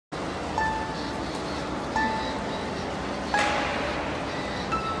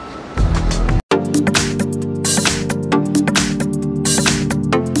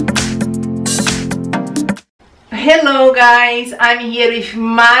Hello guys, I'm here with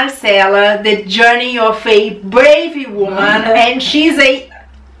Marcela, the journey of a brave woman, and she's a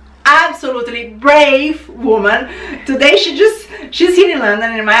absolutely brave woman. Today she's here in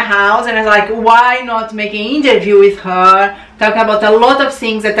London in my house, and I was like, why not make an interview with her, talk about a lot of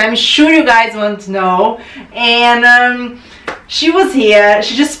things that I'm sure you guys want to know. And she was here,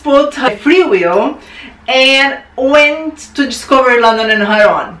 she just put her free will and went to discover London on her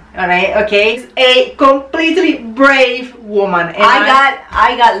own. Alright, okay, a completely brave woman. And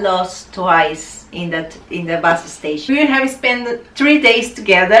I got lost twice in the bus station. We have spent 3 days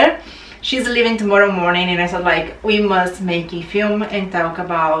together. She's leaving tomorrow morning, and I thought, like, we must make a film and talk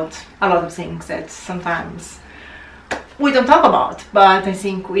about a lot of things that sometimes we don't talk about, but I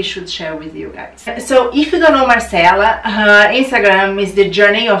think we should share with you guys. So if you don't know Marcela, her Instagram is The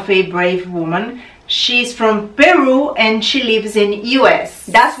Journey of a Brave Woman. She's from Peru and she lives in US.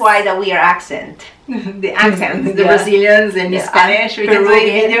 That's why the weird accent. The accent, the Brazilians and the Spanish, we can do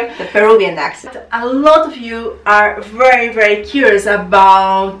a video. The Peruvian accent. A lot of you are very curious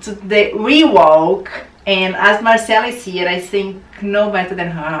about the Rewalk, and as Marcela is here, I think no better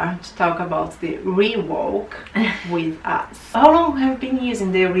than her to talk about the Rewalk with us. How long have you been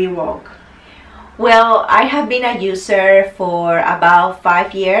using the Rewalk? Well, I have been a user for about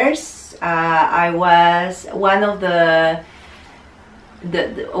 5 years. I was one of the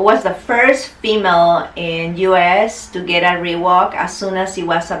first female in US to get a Rewalk as soon as it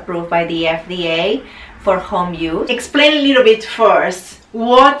was approved by the FDA for home use. Explain a little bit first,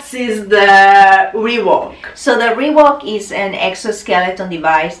 what is the Rewalk? So the Rewalk is an exoskeleton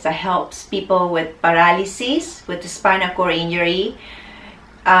device that helps people with paralysis, with spinal cord injury,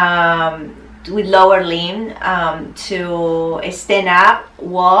 with lower limb, to stand up,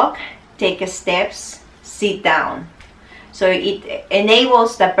 walk, take steps, sit down. So it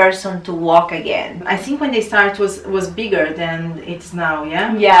enables the person to walk again. I think when they start was bigger than it's now,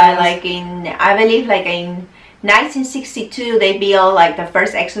 yeah? Yeah, like I believe like in 1962 they built like the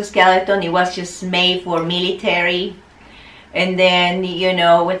first exoskeleton. It was just made for military. And then, you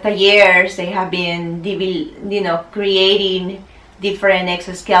know, with the years they have been, you know, creating different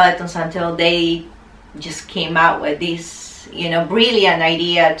exoskeletons until they just came out with this, you know, brilliant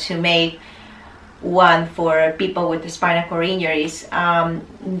idea to make one for people with spinal cord injuries.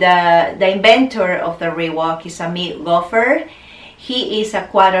 The inventor of the Rewalk is Amit Goffer. He is a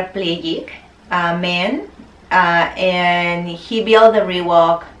quadriplegic man, and he built the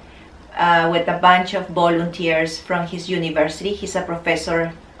Rewalk with a bunch of volunteers from his university. He's a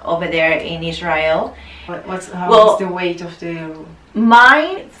professor over there in Israel. What's the weight of the...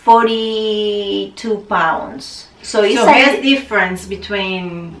 Mine, 42 pounds. So it's a difference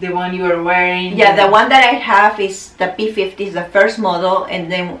between the one you are wearing. Yeah, the one that I have is the P50, is the first model, and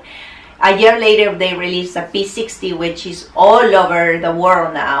then a year later they released the P60, which is all over the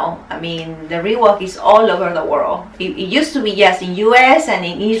world now. I mean, the Rewalk is all over the world. It used to be just in US and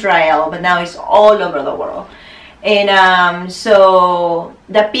in Israel, but now it's all over the world. And so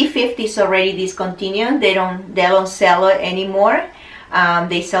the P50 is already discontinued. They don't sell it anymore.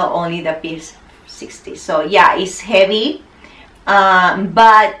 They sell only the P60. So yeah, it's heavy,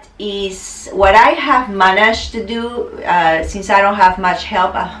 but is what I have managed to do, since I don't have much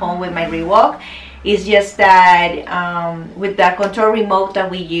help at home with my Rewalk, is just that with the control remote that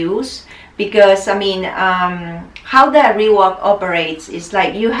we use, because I mean, how the Rewalk operates is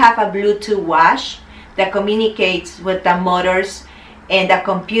like you have a Bluetooth watch that communicates with the motors and the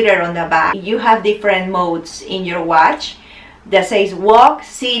computer on the back. You have different modes in your watch that says walk,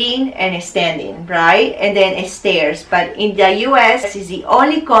 sitting, and standing, right? And then stairs. But in the US, is the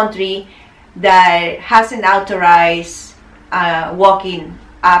only country that hasn't authorized walking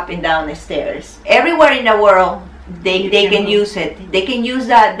up and down the stairs. Everywhere in the world, they can use it. They can use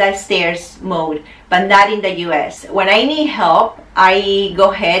that stairs mode, but not in the US. When I need help, I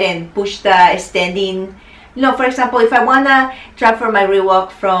go ahead and push the standing. You know, for example, if I wanna transfer my Rewalk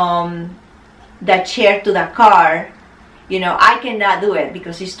from the chair to the car, you know, I cannot do it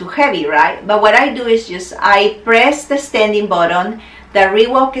because it's too heavy, right? But what I do is just I press the standing button, the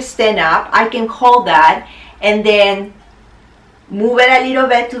Rewalk stand up, I can hold that and then move it a little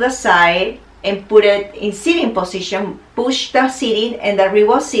bit to the side and put it in sitting position, push the sitting, and the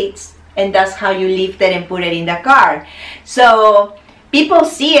Rewalk sits, and that's how you lift it and put it in the car. So people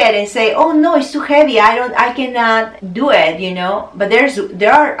see it and say, oh no, it's too heavy, I cannot do it, you know. But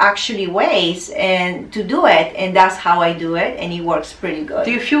there are actually ways and to do it, and that's how I do it, and it works pretty good.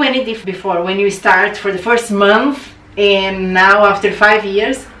 Do you feel any different before when you start for the first month, and now after 5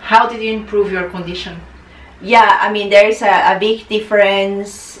 years? How did you improve your condition? Yeah, I mean, there is a big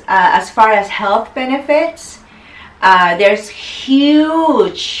difference as far as health benefits. There's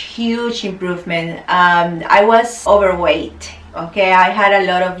huge improvement. I was overweight, okay? I had a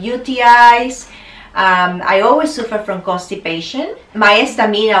lot of UTIs. I always suffer from constipation. My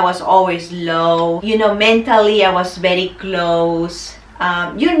stamina was always low. You know, mentally I was very close.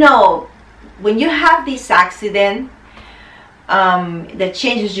 You know, when you have this accident that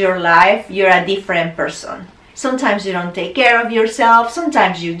changes your life, you're a different person. Sometimes you don't take care of yourself,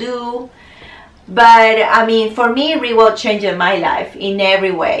 sometimes you do. But I mean, for me, Rewalk changed my life in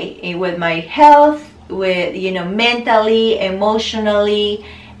every way, with my health, with, you know, mentally, emotionally,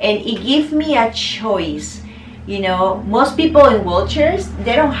 and it gives me a choice. You know, most people in wheelchairs,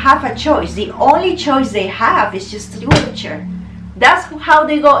 they don't have a choice. The only choice they have is just the wheelchair. That's how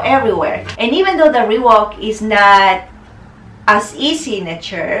they go everywhere. And even though the Rewalk is not as easy in a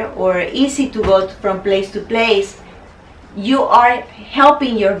chair or easy to go from place to place, you are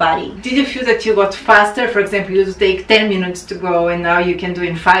helping your body. Did you feel that you got faster? For example, you used to take 10 minutes to go and now you can do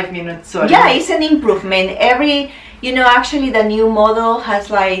in 5 minutes? Or yeah, it's an improvement. You know, actually the new model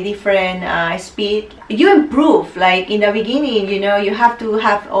has like different speed. You improve, like in the beginning, you know, you have to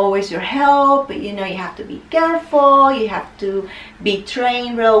have always your help, you know, you have to be careful, you have to be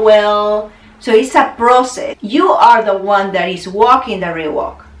trained real well. So it's a process. You are the one that is walking the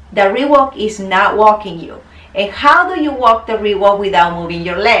Rewalk. The Rewalk is not walking you. And how do you walk the Rewalk without moving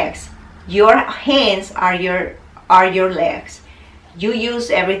your legs? Your hands are your legs. You use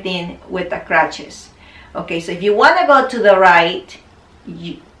everything with the crutches. Okay, so if you want to go to the right,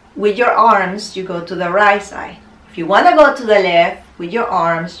 with your arms, you go to the right side. If you want to go to the left, with your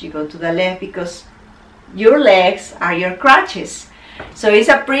arms, you go to the left, because your legs are your crutches. So it's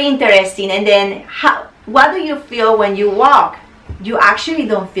a pretty interesting. And then what do you feel when you walk? You actually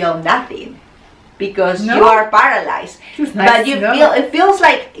don't feel nothing, because you are paralyzed. Nice, but you feel, it feels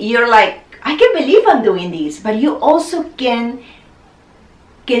like you're like, I can't believe I'm doing this. But you also can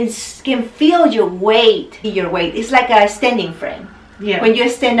feel your weight. It's like a standing frame. Yeah. When you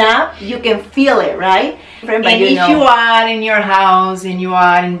stand up, you can feel it, right? And if you are in your house and you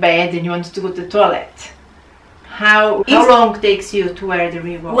are in bed and you want to go to the toilet, how long takes you to wear the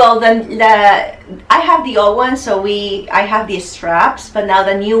Rewalk? Well, I have the old one, so I have these straps, but now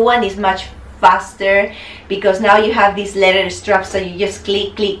the new one is much faster, because now you have these leather straps that you just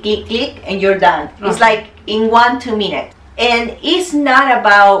click, and you're done. Okay. It's like in 1-2 minutes. And it's not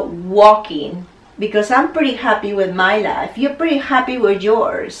about walking, because I'm pretty happy with my life. You're pretty happy with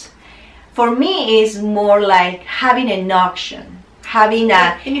yours. For me, it's more like having an option, having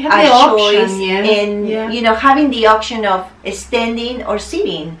a choice, and you know, having the option of standing or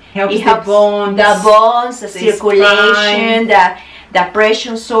sitting. It helps the bones, the circulation, the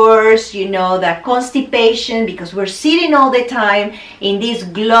pressure source, you know, the constipation, because we're sitting all the time in this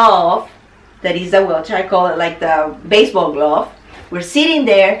glove that is the wheelchair. I call it like the baseball glove. We're sitting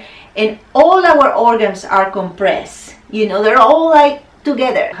there and all our organs are compressed. You know, they're all like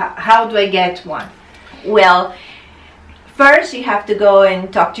together. How do I get one? Well, first you have to go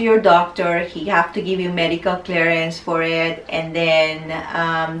and talk to your doctor. He have to give you medical clearance for it, and then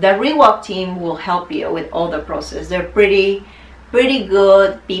the Rewalk team will help you with all the process. They're pretty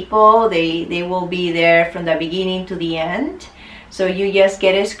good people. They will be there from the beginning to the end. So you just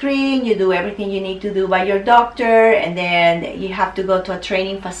get a screen, you do everything you need to do by your doctor, and then you have to go to a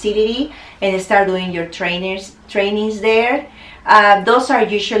training facility and start doing your trainings there. Those are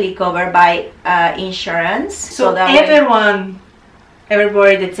usually covered by insurance. So that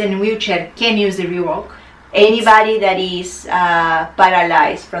everybody that's in a wheelchair can use the Rewalk? Anybody that is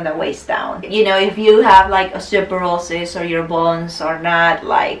paralyzed from the waist down. You know, if you have like osteoporosis or your bones are not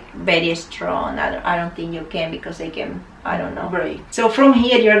like very strong, I don't think you can, because they can, I don't know. Right. So from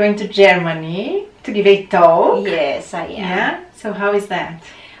here you're going to Germany to give a talk? Yes, I am. Yeah? So how is that?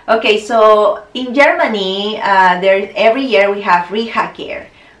 Okay, so in Germany, every year we have Rewalk.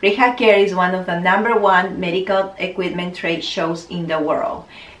 Rewalk is one of the #1 medical equipment trade shows in the world.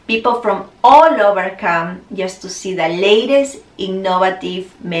 People from all over come just to see the latest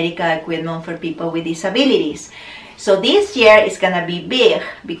innovative medical equipment for people with disabilities. So this year is gonna be big,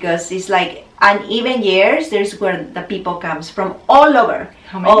 because it's like uneven years. There's where the people comes from all over.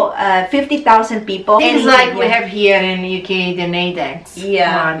 How many? 50,000 people. It's like we have here in the UK the NADEX.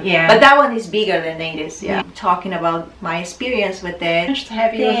 Yeah, yeah. But that one is bigger than NADEX. Yeah. Talking about my experience with it. Nice to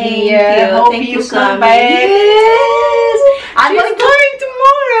have you here. Hope Thank you so come much. back. Yes. I'm going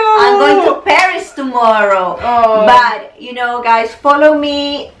tomorrow. I'm going to Paris tomorrow. Oh. But you know, guys, follow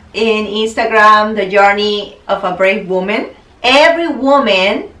me in Instagram, The Journey of a Brave Woman. Every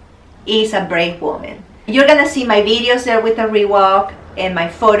woman is a brave woman. You're gonna see my videos there with the Rewalk. and my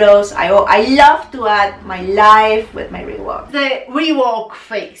photos. I love to add my life with my Rewalk. The Rewalk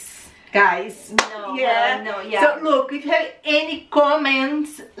face, guys. No, yeah. So look, if you have any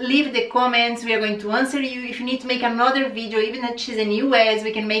comments, leave the comments. We are going to answer you. If you need to make another video, even if she's in US,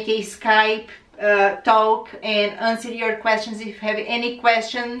 we can make a Skype talk and answer your questions if you have any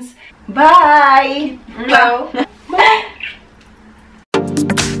questions. Bye. Bye.